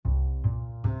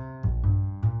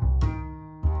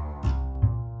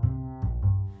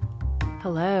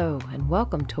Hello, and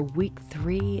welcome to week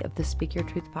 3 of the Speak Your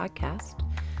Truth podcast.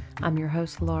 I'm your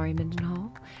host, Laurie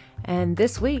Mendenhall, and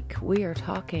this week we are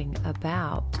talking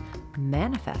about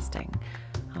manifesting,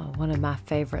 one of my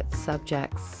favorite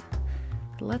subjects.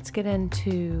 Let's get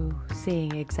into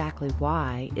seeing exactly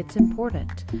why it's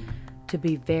important to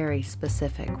be very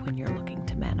specific when you're looking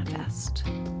to manifest.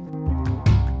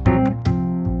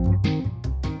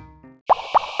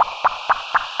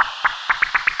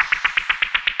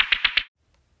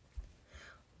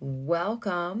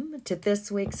 Welcome to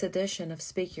this week's edition of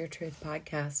Speak Your Truth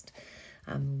podcast.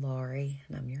 I'm Laurie,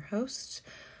 and I'm your host.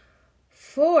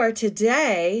 For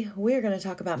today, we're going to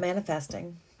talk about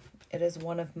manifesting. It is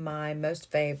one of my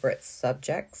most favorite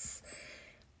subjects.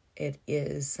 It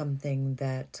is something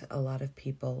that a lot of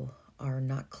people are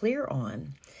not clear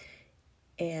on.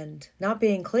 And not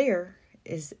being clear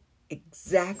is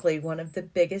exactly one of the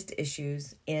biggest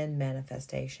issues in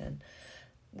manifestation.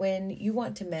 When you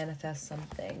want to manifest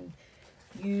something,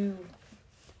 you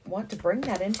want to bring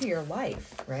that into your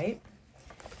life, right?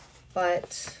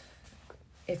 But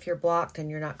if you're blocked and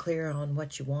you're not clear on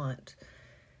what you want,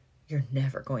 you're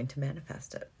never going to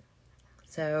manifest it.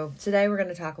 So today we're going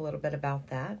to talk a little bit about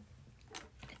that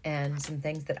and some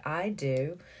things that I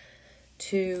do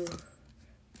to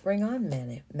bring on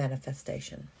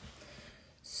manifestation.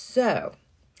 So,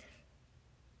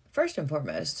 first and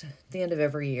foremost, at the end of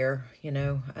every year,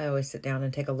 I always sit down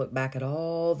and take a look back at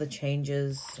all the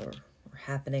changes or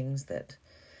happenings that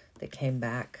came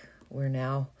back. We're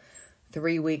now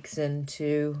 3 weeks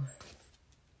into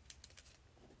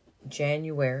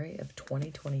January of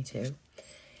 2022.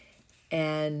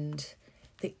 And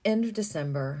the end of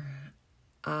December,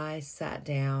 I sat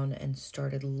down and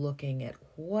started looking at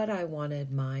what I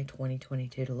wanted my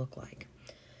 2022 to look like.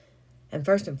 And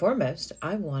first and foremost,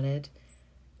 I wanted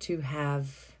to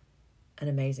have an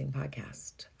amazing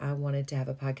podcast. I wanted to have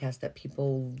a podcast that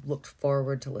people looked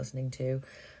forward to listening to.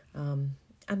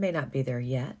 I may not be there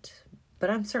yet, but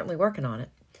I'm certainly working on it.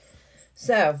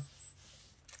 So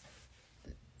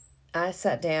I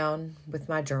sat down with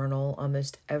my journal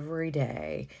almost every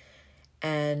day,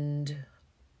 and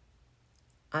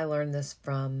I learned this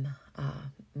from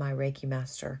my Reiki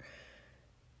master,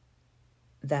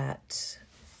 that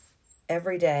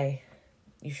every day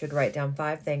you should write down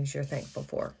 5 things you're thankful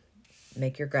for.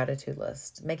 Make your gratitude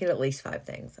list. Make it at least 5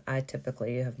 things. I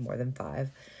typically have more than 5.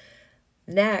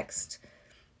 Next,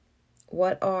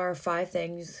 what are 5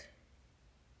 things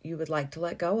you would like to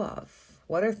let go of?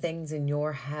 What are things in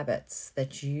your habits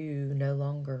that you no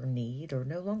longer need or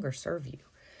no longer serve you?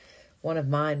 One of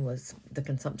mine was the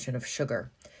consumption of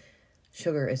sugar.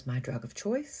 Sugar is my drug of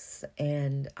choice,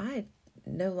 and I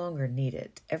no longer need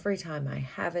it. Every time I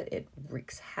have it, it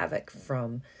wreaks havoc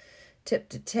from tip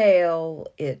to tail.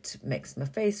 It makes my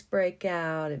face break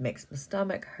out. It makes my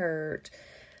stomach hurt.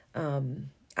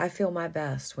 I feel my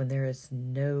best when there is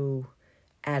no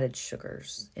added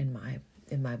sugars in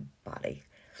my body.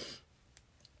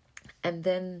 And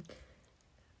then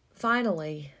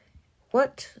finally,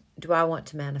 what do I want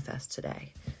to manifest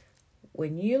today?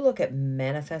 When you look at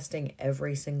manifesting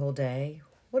every single day,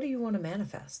 what do you want to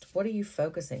manifest? What are you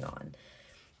focusing on?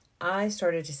 I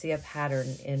started to see a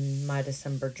pattern in my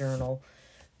December journal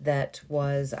that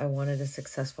was, I wanted a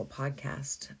successful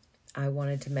podcast. I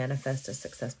wanted to manifest a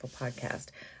successful podcast.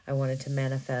 I wanted to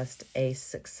manifest a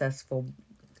successful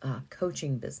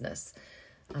coaching business.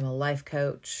 I'm a life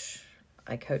coach.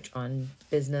 I coach on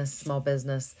business, small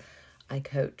business. I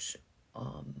coach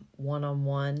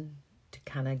one-on-one to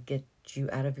kind of get you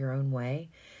out of your own way.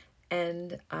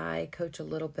 And I coach a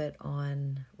little bit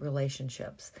on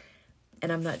relationships.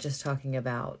 And I'm not just talking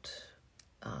about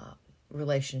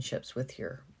relationships with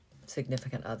your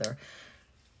significant other.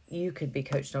 You could be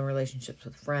coached on relationships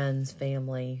with friends,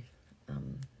 family.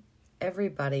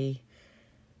 Everybody,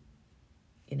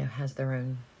 has their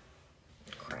own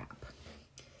crap.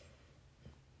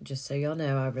 Just so y'all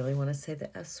know, I really want to say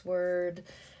the S word,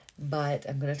 but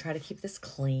I'm going to try to keep this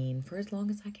clean for as long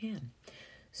as I can.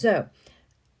 So,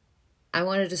 I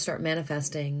wanted to start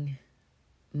manifesting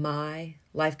my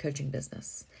life coaching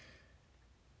business.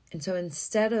 And so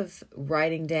instead of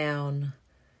writing down,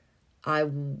 I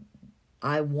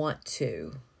want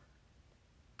to,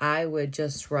 I would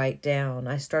just write down,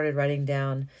 I started writing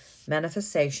down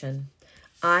manifestation.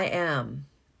 I am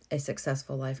a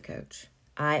successful life coach.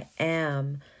 I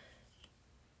am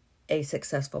a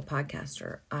successful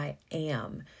podcaster. I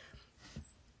am.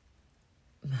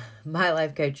 My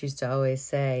life coach used to always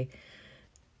say,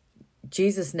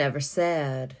 Jesus never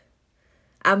said,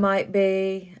 I might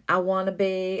be, I want to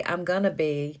be, I'm going to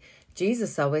be.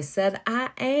 Jesus always said, I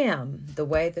am the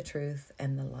way, the truth,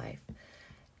 and the life.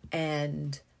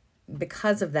 And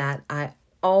because of that, I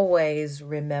always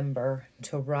remember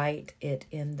to write it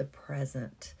in the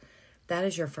present. That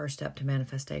is your first step to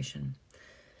manifestation.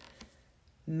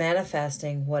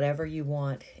 Manifesting whatever you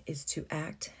want is to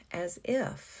act as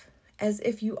if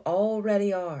you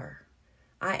already are.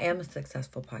 I am a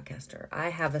successful podcaster. I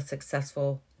have a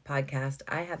successful podcast.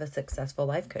 I have a successful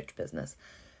life coach business.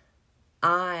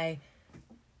 I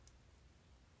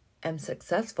am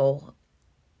successful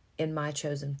in my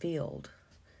chosen field.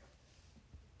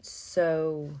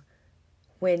 So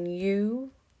when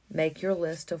you make your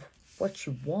list of what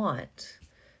you want,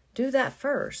 do that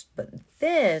first. But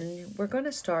then we're going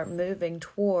to start moving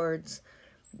towards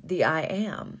the I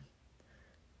am,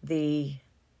 the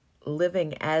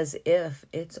living as if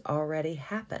it's already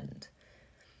happened.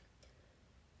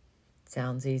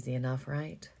 Sounds easy enough,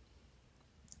 right?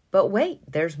 But wait,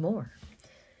 there's more.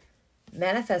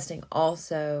 Manifesting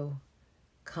also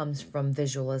comes from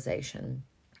visualization.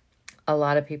 A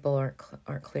lot of people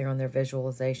aren't clear on their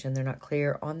visualization. They're not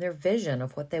clear on their vision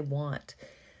of what they want.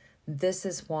 This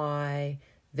is why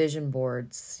vision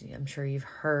boards, I'm sure you've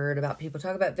heard about people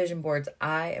talk about vision boards.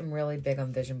 I am really big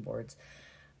on vision boards.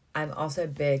 I'm also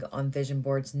big on vision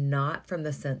boards, not from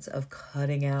the sense of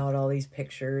cutting out all these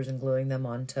pictures and gluing them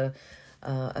onto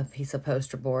a piece of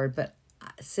poster board, but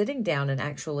sitting down and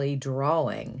actually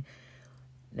drawing.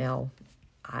 Now,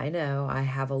 I know I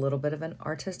have a little bit of an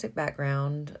artistic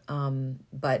background,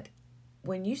 but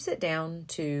when you sit down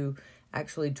to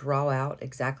actually draw out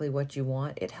exactly what you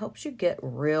want, it helps you get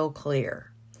real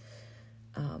clear.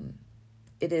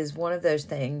 It is one of those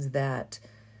things that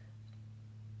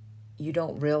you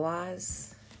don't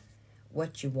realize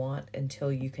what you want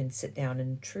until you can sit down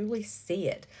and truly see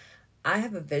it. I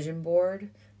have a vision board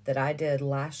that I did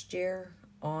last year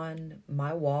on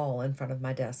my wall in front of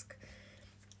my desk.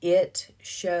 It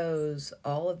shows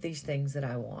all of these things that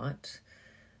I want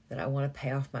to pay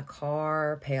off my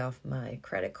car, pay off my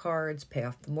credit cards, pay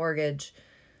off the mortgage.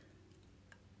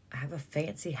 I have a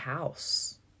fancy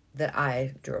house that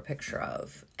I drew a picture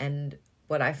of. And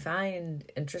what I find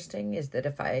interesting is that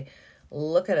if I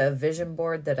look at a vision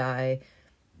board that I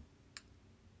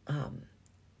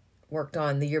worked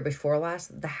on the year before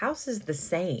last, the house is the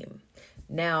same.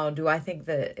 Now, do I think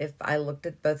that if I looked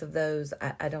at both of those,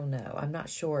 I don't know. I'm not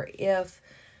sure if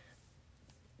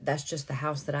that's just the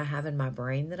house that I have in my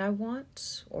brain that I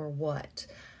want or what.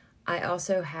 I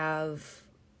also have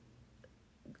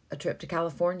a trip to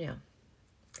California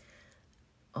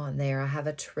on there. I have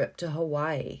a trip to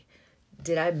Hawaii.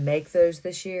 Did I make those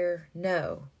this year?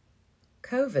 No.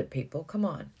 COVID, people, come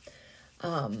on.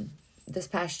 This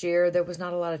past year, there was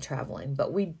not a lot of traveling,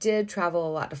 but we did travel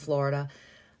a lot to Florida.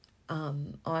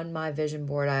 On my vision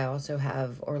board, I also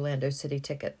have Orlando City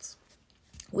tickets.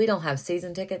 We don't have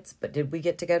season tickets, but did we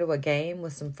get to go to a game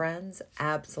with some friends?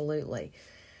 Absolutely.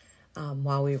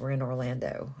 While we were in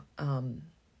Orlando.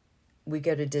 We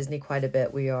go to Disney quite a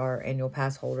bit. We are annual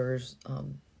pass holders.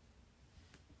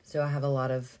 So I have a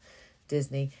lot of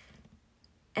Disney.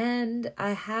 And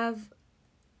I have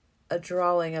a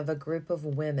drawing of a group of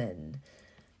women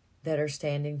that are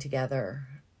standing together.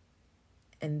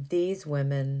 And these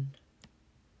women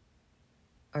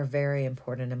are very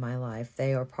important in my life.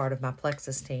 They are part of my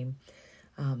Plexus team,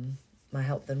 my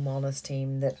health and wellness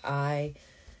team that I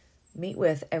meet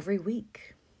with every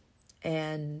week.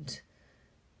 And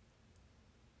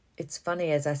it's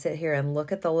funny as I sit here and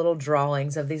look at the little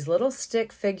drawings of these little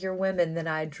stick figure women that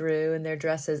I drew in their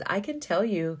dresses, I can tell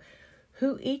you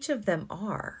who each of them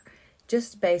are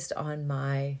just based on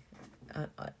my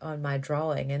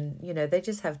drawing. And, you know, they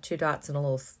just have two dots and a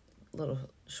little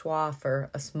schwa or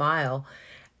a smile.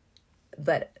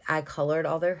 But I colored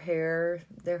all their hair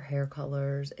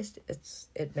colors.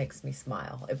 It makes me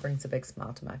smile. It brings a big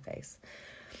smile to my face.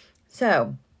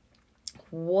 So,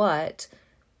 what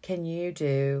can you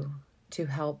do to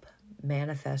help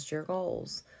manifest your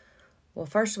goals? Well,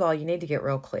 first of all, you need to get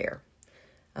real clear.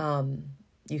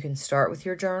 You can start with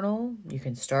your journal. You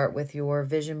can start with your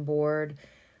vision board.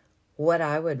 What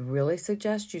I would really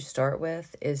suggest you start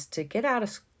with is to get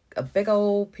out a big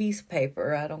old piece of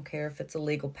paper. I don't care if it's a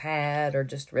legal pad or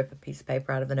just rip a piece of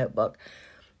paper out of a notebook.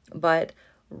 But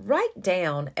write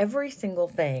down every single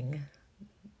thing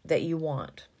that you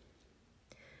want.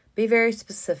 Be very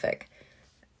specific.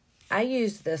 I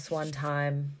used this one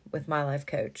time with my life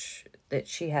coach that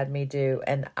she had me do,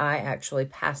 and I actually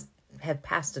had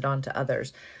passed it on to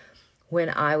others when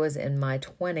I was in my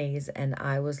 20s and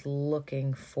I was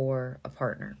looking for a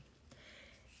partner.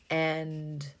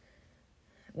 And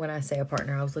when I say a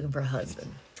partner, I was looking for a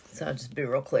husband. So I'll just be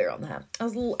real clear on that. I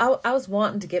was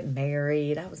wanting to get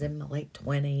married. I was in my late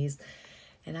 20s.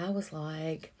 And I was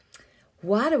like,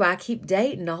 why do I keep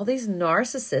dating all these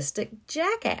narcissistic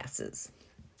jackasses?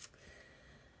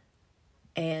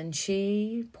 And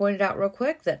she pointed out real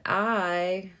quick that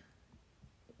I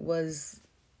was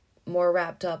more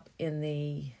wrapped up in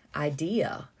the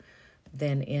idea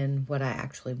than in what I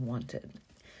actually wanted.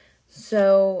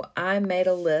 So I made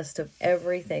a list of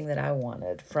everything that I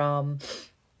wanted from,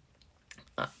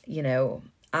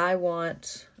 I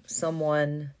want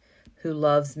someone who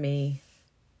loves me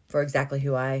for exactly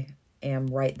who I am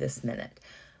right this minute.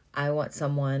 I want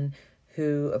someone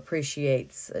who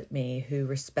appreciates me, who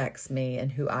respects me,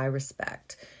 and who I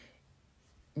respect.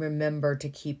 Remember to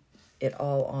keep it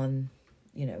all on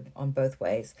both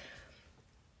ways,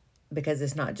 because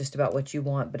it's not just about what you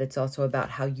want, but it's also about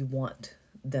how you want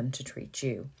them to treat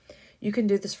you. You can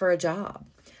do this for a job.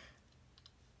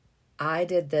 I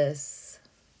did this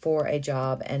for a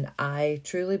job, and I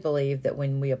truly believe that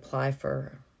when we apply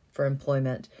for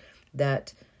employment,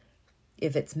 that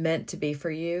if it's meant to be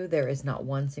for you, there is not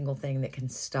one single thing that can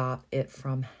stop it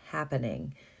from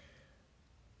happening.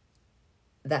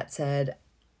 That said,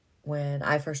 when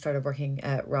I first started working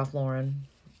at Ralph Lauren,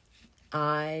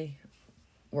 I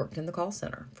worked in the call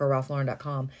center for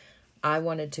RalphLauren.com. I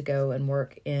wanted to go and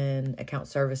work in account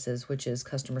services, which is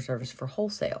customer service for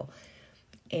wholesale.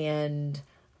 And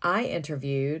I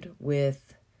interviewed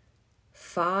with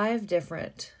 5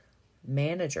 different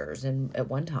managers at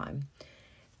one time.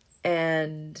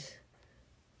 And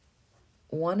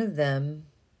one of them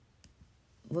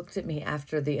looked at me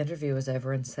after the interview was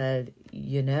over and said,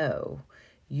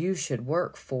 you should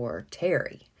work for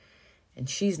Terry, and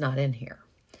she's not in here.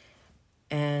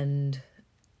 And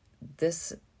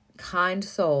this kind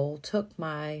soul took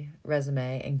my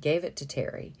resume and gave it to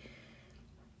Terry.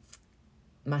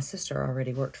 My sister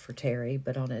already worked for Terry,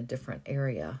 but on a different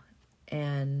area.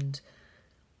 And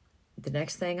the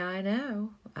next thing I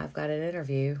know, I've got an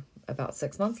interview about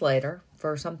 6 months later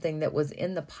for something that was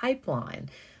in the pipeline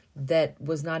that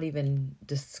was not even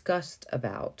discussed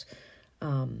about.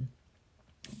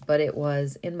 But it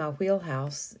was in my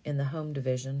wheelhouse in the home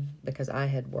division, because I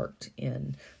had worked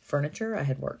in furniture. I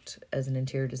had worked as an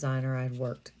interior designer. I had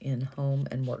worked in home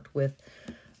and worked with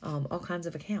all kinds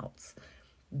of accounts.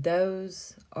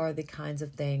 Those are the kinds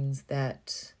of things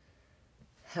that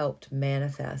helped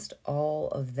manifest all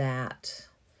of that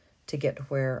to get to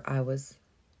where I was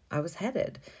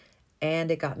headed.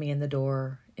 And it got me in the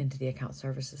door into the account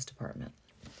services department.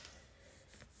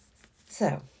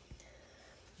 So,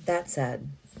 that said,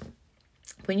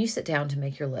 when you sit down to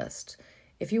make your list,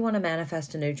 if you want to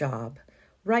manifest a new job,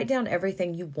 write down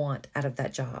everything you want out of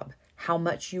that job, how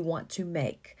much you want to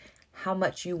make, how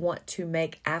much you want to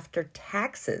make after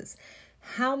taxes,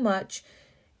 how much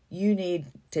you need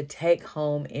to take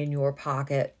home in your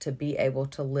pocket to be able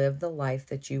to live the life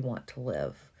that you want to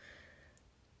live.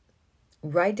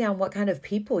 Write down what kind of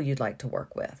people you'd like to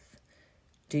work with.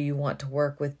 Do you want to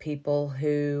work with people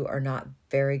who are not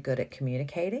very good at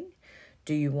communicating?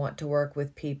 Do you want to work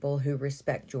with people who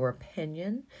respect your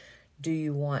opinion? Do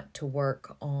you want to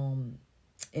work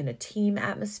in a team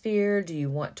atmosphere? Do you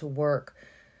want to work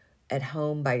at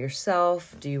home by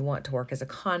yourself? Do you want to work as a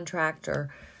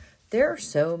contractor? There are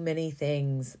so many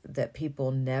things that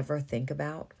people never think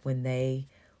about when they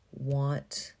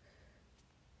want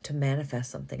to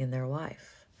manifest something in their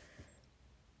life.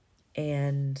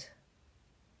 And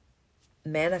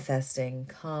manifesting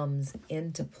comes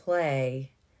into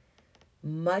play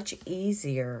much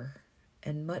easier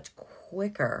and much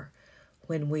quicker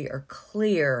when we are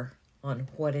clear on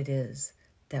what it is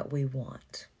that we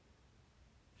want.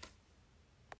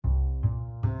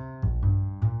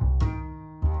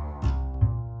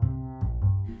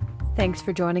 Thanks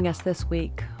for joining us this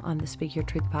week on the Speak Your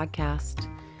Truth podcast.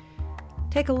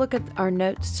 Take a look at our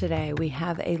notes today. We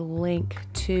have a link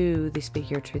to the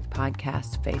Speak Your Truth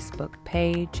podcast Facebook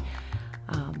page,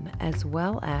 as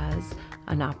well as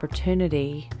an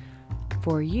opportunity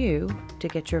for you to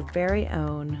get your very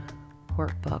own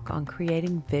workbook on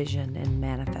creating vision and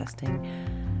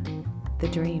manifesting the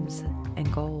dreams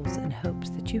and goals and hopes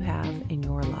that you have in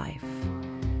your life.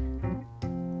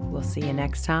 We'll see you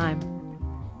next time.